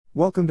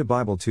Welcome to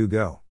Bible to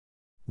Go.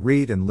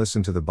 Read and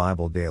listen to the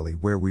Bible daily,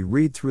 where we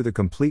read through the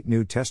complete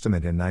New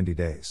Testament in 90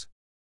 days.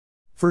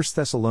 1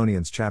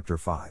 Thessalonians chapter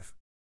 5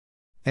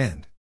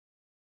 and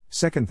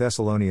 2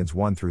 Thessalonians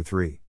 1 through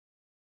 3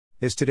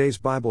 is today's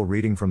Bible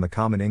reading from the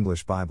Common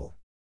English Bible,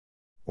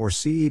 or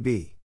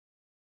CEB.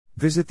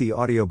 Visit the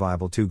Audio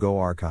Bible to Go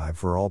archive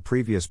for all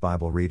previous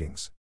Bible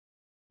readings.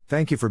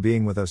 Thank you for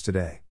being with us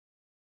today.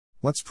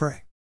 Let's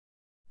pray.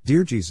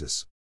 Dear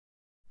Jesus,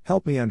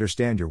 help me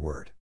understand your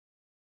word.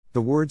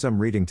 The words I'm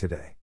reading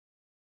today.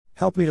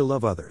 Help me to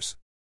love others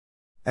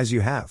as you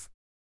have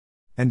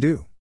and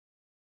do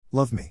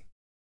love me.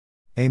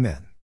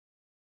 Amen.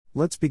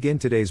 Let's begin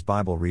today's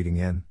Bible reading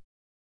in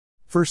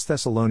 1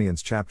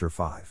 Thessalonians chapter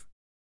 5.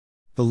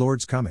 The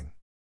Lord's coming.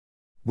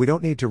 We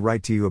don't need to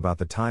write to you about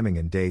the timing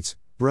and dates,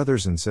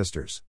 brothers and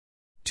sisters.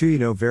 2 You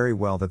know very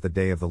well that the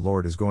day of the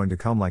Lord is going to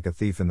come like a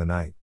thief in the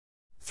night.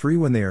 3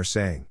 When they are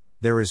saying,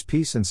 there is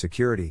peace and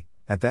security,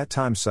 at that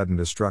time sudden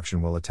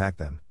destruction will attack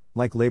them,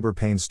 like labor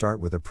pains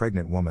start with a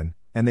pregnant woman,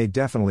 and they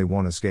definitely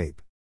won't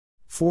escape.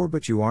 4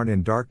 But you aren't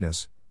in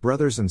darkness,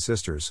 brothers and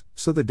sisters,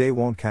 so the day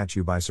won't catch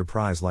you by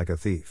surprise like a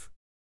thief.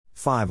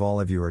 5 All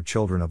of you are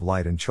children of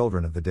light and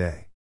children of the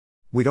day.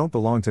 We don't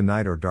belong to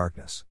night or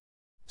darkness.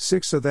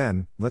 6 So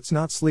then, let's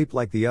not sleep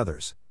like the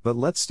others, but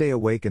let's stay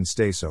awake and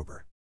stay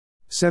sober.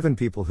 7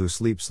 People who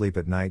sleep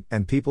at night,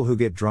 and people who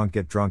get drunk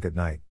at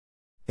night.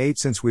 8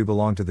 Since we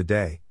belong to the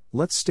day,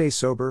 let's stay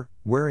sober,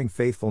 wearing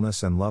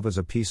faithfulness and love as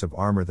a piece of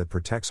armor that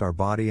protects our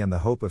body and the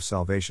hope of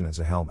salvation as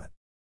a helmet.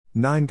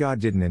 9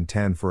 God didn't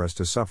intend for us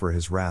to suffer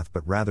his wrath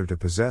but rather to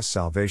possess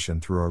salvation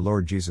through our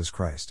Lord Jesus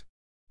Christ.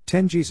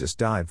 10 Jesus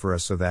died for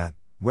us so that,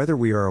 whether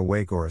we are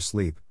awake or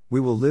asleep, we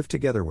will live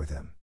together with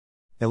him.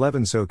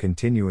 11 So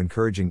continue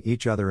encouraging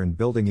each other and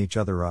building each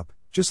other up,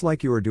 just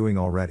like you are doing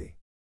already.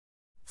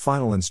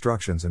 Final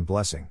instructions and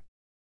blessing.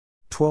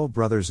 12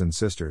 Brothers and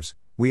sisters,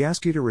 we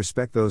ask you to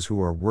respect those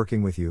who are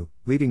working with you,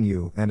 leading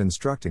you, and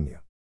instructing you.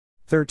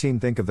 13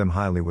 Think of them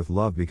highly with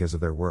love because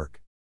of their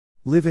work.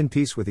 Live in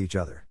peace with each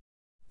other.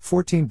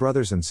 14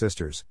 Brothers and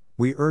sisters,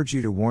 we urge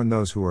you to warn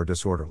those who are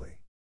disorderly.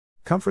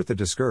 Comfort the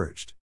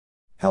discouraged.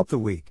 Help the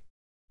weak.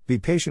 Be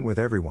patient with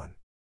everyone.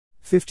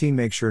 15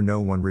 Make sure no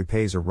one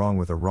repays a wrong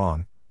with a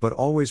wrong, but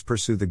always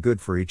pursue the good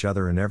for each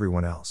other and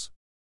everyone else.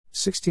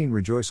 16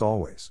 Rejoice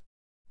always.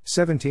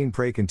 17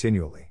 Pray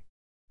continually.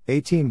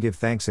 18 Give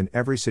thanks in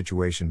every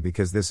situation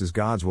because this is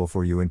God's will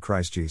for you in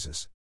Christ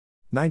Jesus.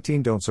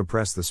 19 Don't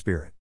suppress the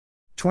Spirit.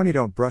 20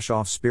 Don't brush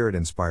off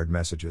Spirit-inspired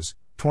messages.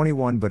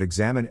 21 But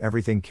examine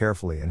everything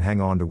carefully and hang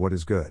on to what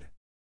is good.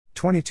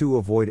 22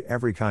 Avoid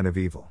every kind of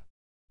evil.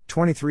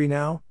 23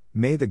 Now,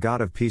 may the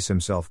God of peace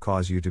himself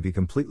cause you to be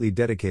completely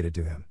dedicated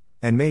to him,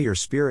 and may your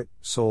spirit,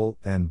 soul,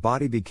 and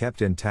body be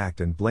kept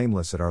intact and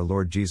blameless at our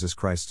Lord Jesus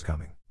Christ's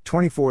coming.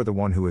 24 The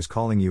one who is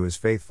calling you is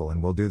faithful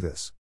and will do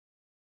this.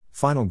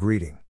 Final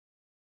greeting.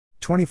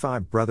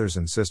 25 Brothers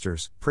and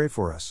sisters, pray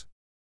for us.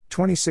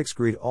 26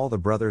 Greet all the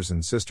brothers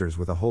and sisters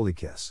with a holy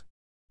kiss.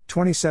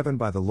 27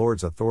 By the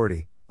Lord's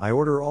authority, I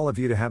order all of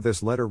you to have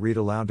this letter read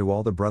aloud to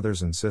all the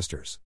brothers and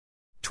sisters.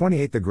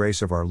 28 The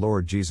grace of our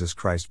Lord Jesus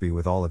Christ be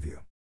with all of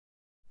you.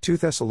 2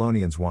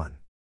 Thessalonians 1.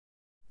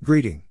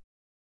 Greeting.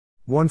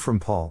 1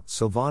 From Paul,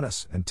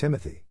 Silvanus, and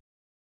Timothy.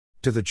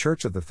 To the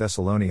church of the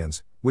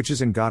Thessalonians, which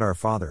is in God our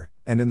Father,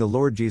 and in the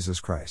Lord Jesus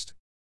Christ.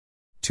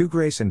 2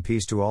 Grace and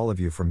peace to all of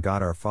you from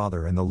God our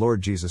Father and the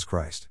Lord Jesus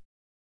Christ.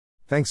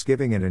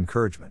 Thanksgiving and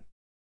encouragement.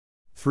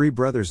 3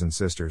 Brothers and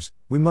sisters,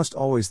 we must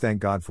always thank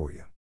God for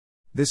you.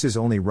 This is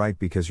only right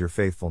because your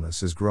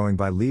faithfulness is growing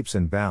by leaps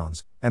and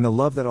bounds, and the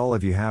love that all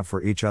of you have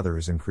for each other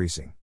is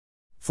increasing.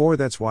 4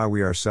 That's why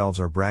we ourselves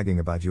are bragging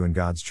about you in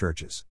God's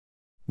churches.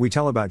 We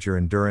tell about your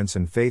endurance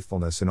and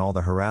faithfulness in all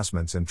the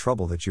harassments and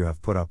trouble that you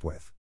have put up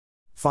with.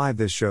 5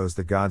 This shows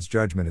that God's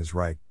judgment is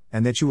right,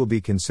 and that you will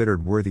be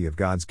considered worthy of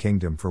God's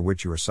kingdom for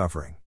which you are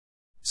suffering.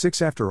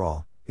 6 After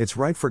all, it's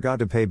right for God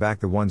to pay back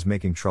the ones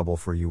making trouble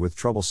for you with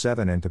trouble.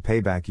 7 And to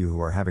pay back you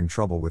who are having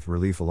trouble with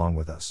relief along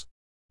with us.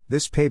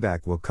 This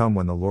payback will come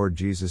when the Lord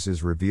Jesus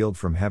is revealed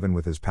from heaven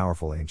with his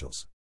powerful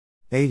angels.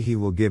 8 He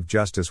will give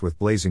justice with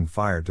blazing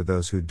fire to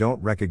those who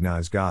don't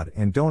recognize God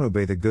and don't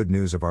obey the good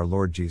news of our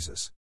Lord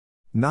Jesus.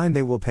 9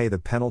 They will pay the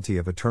penalty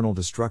of eternal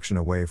destruction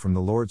away from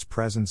the Lord's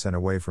presence and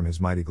away from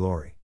his mighty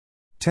glory.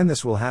 10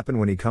 This will happen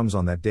when he comes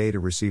on that day to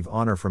receive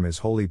honor from his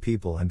holy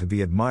people and to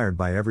be admired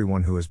by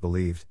everyone who has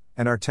believed,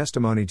 and our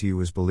testimony to you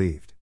is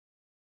believed.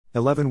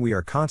 11 We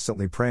are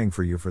constantly praying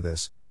for you for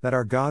this, that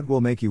our God will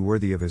make you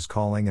worthy of his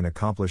calling and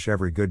accomplish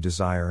every good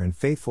desire and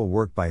faithful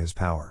work by his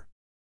power.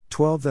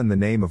 12 Then the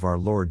name of our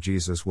Lord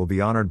Jesus will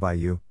be honored by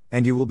you,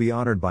 and you will be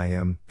honored by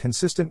him,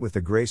 consistent with the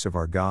grace of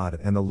our God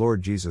and the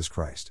Lord Jesus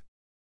Christ.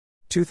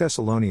 2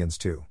 Thessalonians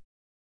 2.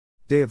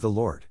 Day of the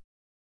Lord.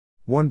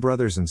 1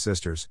 Brothers and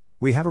sisters,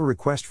 we have a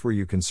request for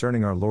you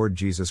concerning our Lord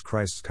Jesus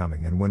Christ's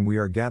coming and when we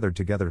are gathered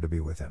together to be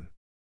with him.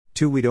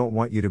 2 We don't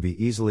want you to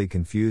be easily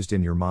confused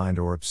in your mind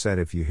or upset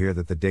if you hear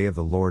that the day of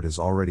the Lord is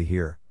already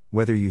here,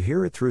 whether you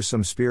hear it through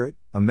some spirit,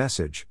 a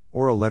message,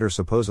 or a letter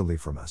supposedly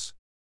from us.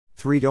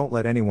 3. Don't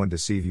let anyone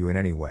deceive you in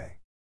any way.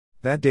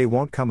 That day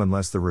won't come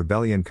unless the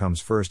rebellion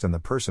comes first and the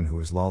person who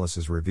is lawless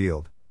is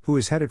revealed, who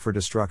is headed for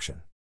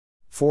destruction.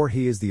 4.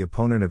 He is the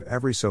opponent of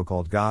every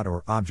so-called God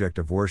or object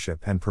of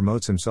worship and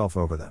promotes himself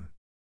over them.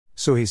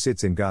 So he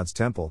sits in God's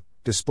temple,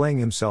 displaying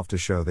himself to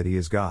show that he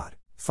is God.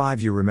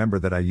 5. You remember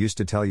that I used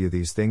to tell you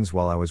these things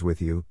while I was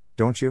with you,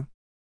 don't you?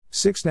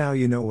 6. Now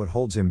you know what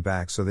holds him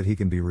back so that he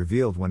can be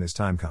revealed when his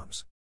time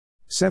comes.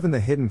 7. The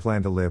hidden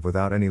plan to live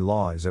without any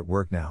law is at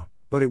work now,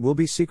 but it will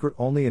be secret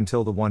only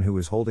until the one who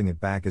is holding it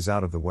back is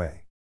out of the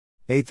way.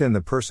 8. Then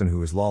the person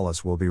who is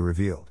lawless will be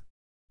revealed.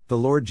 The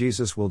Lord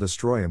Jesus will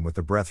destroy him with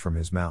the breath from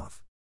his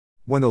mouth.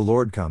 When the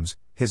Lord comes,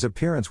 his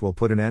appearance will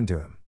put an end to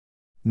him.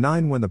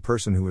 9. When the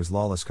person who is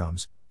lawless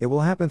comes, it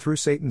will happen through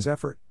Satan's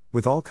effort,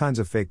 with all kinds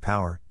of fake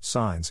power,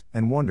 signs,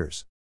 and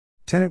wonders.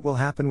 10. It will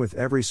happen with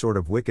every sort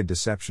of wicked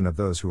deception of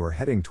those who are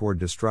heading toward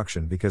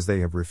destruction because they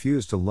have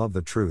refused to love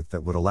the truth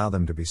that would allow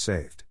them to be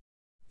saved.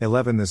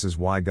 11. This is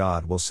why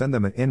God will send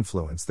them an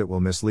influence that will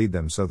mislead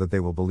them so that they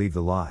will believe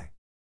the lie.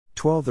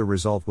 12. The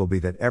result will be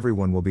that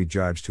everyone will be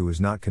judged who is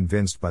not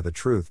convinced by the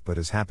truth but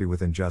is happy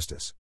with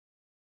injustice.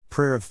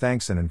 Prayer of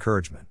thanks and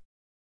encouragement.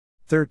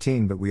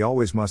 13. But we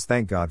always must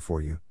thank God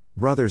for you,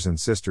 brothers and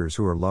sisters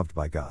who are loved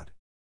by God.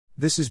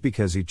 This is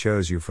because He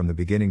chose you from the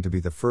beginning to be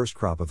the first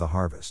crop of the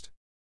harvest.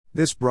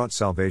 This brought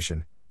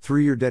salvation,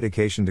 through your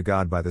dedication to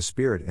God by the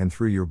Spirit and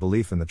through your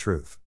belief in the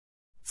truth.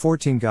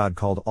 14. God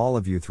called all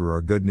of you through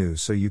our good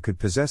news so you could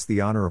possess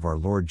the honor of our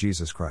Lord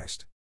Jesus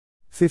Christ.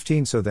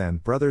 15. So then,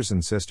 brothers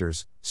and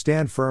sisters,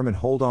 stand firm and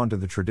hold on to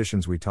the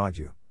traditions we taught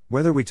you,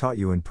 whether we taught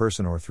you in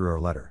person or through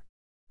our letter.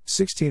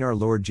 16. Our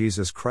Lord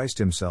Jesus Christ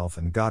Himself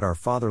and God our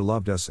Father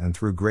loved us and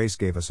through grace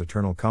gave us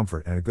eternal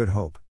comfort and a good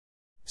hope.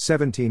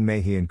 17.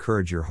 May He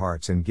encourage your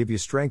hearts and give you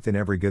strength in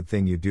every good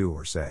thing you do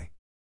or say.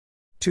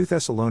 2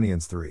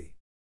 Thessalonians 3.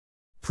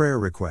 Prayer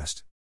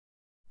request.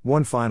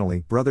 1. Finally,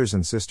 brothers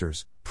and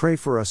sisters, pray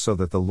for us so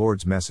that the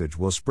Lord's message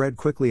will spread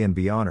quickly and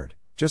be honored,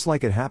 just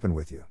like it happened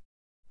with you.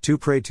 2.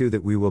 Pray too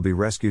that we will be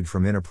rescued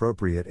from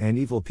inappropriate and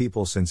evil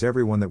people since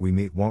everyone that we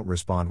meet won't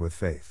respond with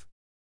faith.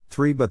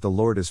 3. But the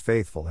Lord is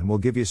faithful and will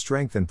give you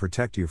strength and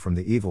protect you from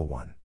the evil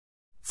one.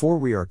 4.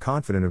 We are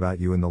confident about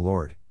you in the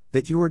Lord,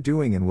 that you are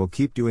doing and will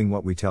keep doing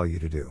what we tell you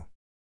to do.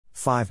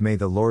 5. May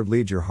the Lord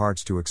lead your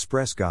hearts to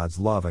express God's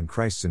love and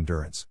Christ's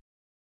endurance.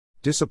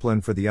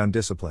 Discipline for the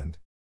undisciplined.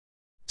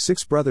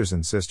 6. Brothers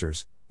and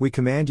sisters, we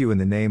command you in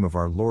the name of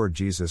our Lord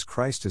Jesus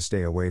Christ to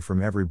stay away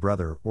from every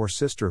brother or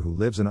sister who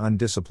lives an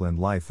undisciplined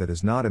life that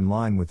is not in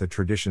line with the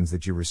traditions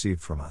that you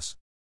received from us.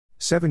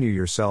 7. You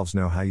yourselves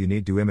know how you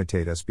need to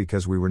imitate us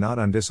because we were not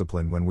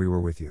undisciplined when we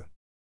were with you.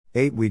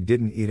 8. We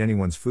didn't eat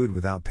anyone's food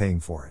without paying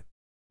for it.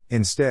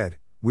 Instead,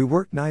 we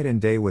worked night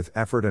and day with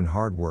effort and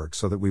hard work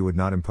so that we would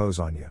not impose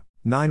on you.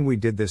 9. We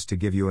did this to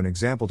give you an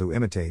example to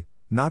imitate,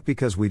 not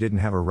because we didn't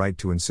have a right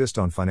to insist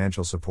on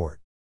financial support.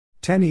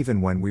 10.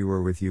 Even when we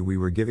were with you we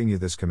were giving you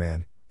this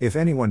command: if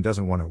anyone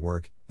doesn't want to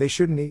work, they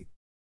shouldn't eat.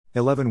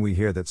 11. We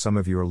hear that some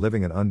of you are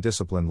living an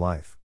undisciplined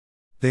life.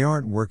 They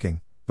aren't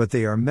working, but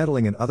they are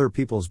meddling in other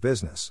people's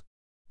business.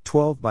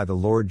 12. By the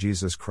Lord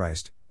Jesus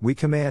Christ, we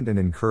command and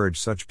encourage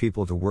such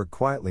people to work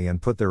quietly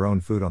and put their own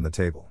food on the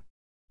table.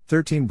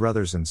 13.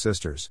 Brothers and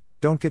sisters,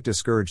 don't get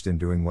discouraged in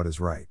doing what is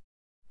right.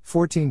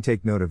 14.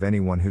 Take note of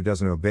anyone who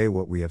doesn't obey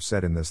what we have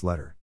said in this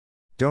letter.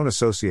 Don't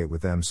associate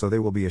with them so they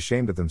will be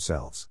ashamed of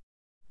themselves.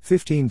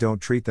 15.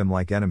 Don't treat them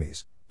like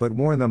enemies, but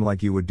warn them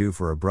like you would do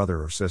for a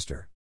brother or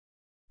sister.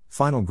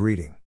 Final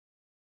greeting.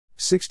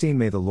 16.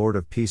 May the Lord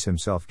of peace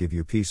Himself give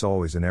you peace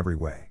always in every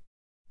way.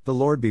 The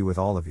Lord be with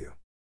all of you.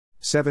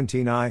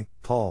 17. I,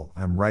 Paul,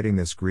 am writing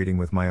this greeting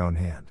with my own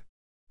hand.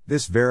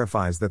 This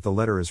verifies that the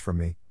letter is from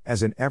me,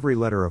 as in every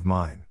letter of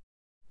mine.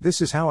 This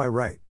is how I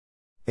write.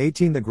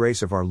 18. The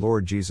grace of our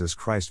Lord Jesus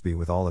Christ be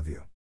with all of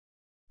you.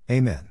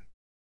 Amen.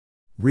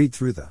 Read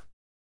through the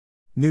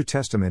New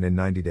Testament in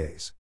 90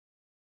 days.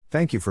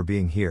 Thank you for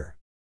being here.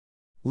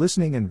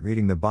 Listening and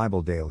reading the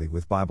Bible daily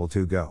with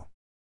Bible2Go.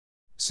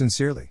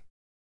 Sincerely,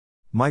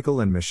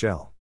 Michael and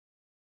Michelle.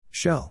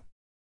 Shell.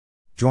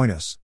 Join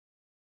us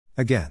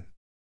again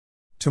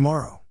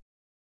tomorrow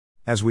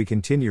as we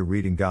continue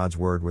reading God's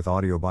Word with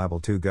audio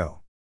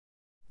Bible2Go.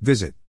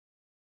 Visit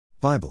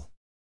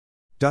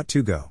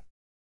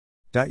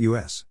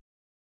bible.2go.us.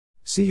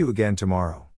 See you again tomorrow.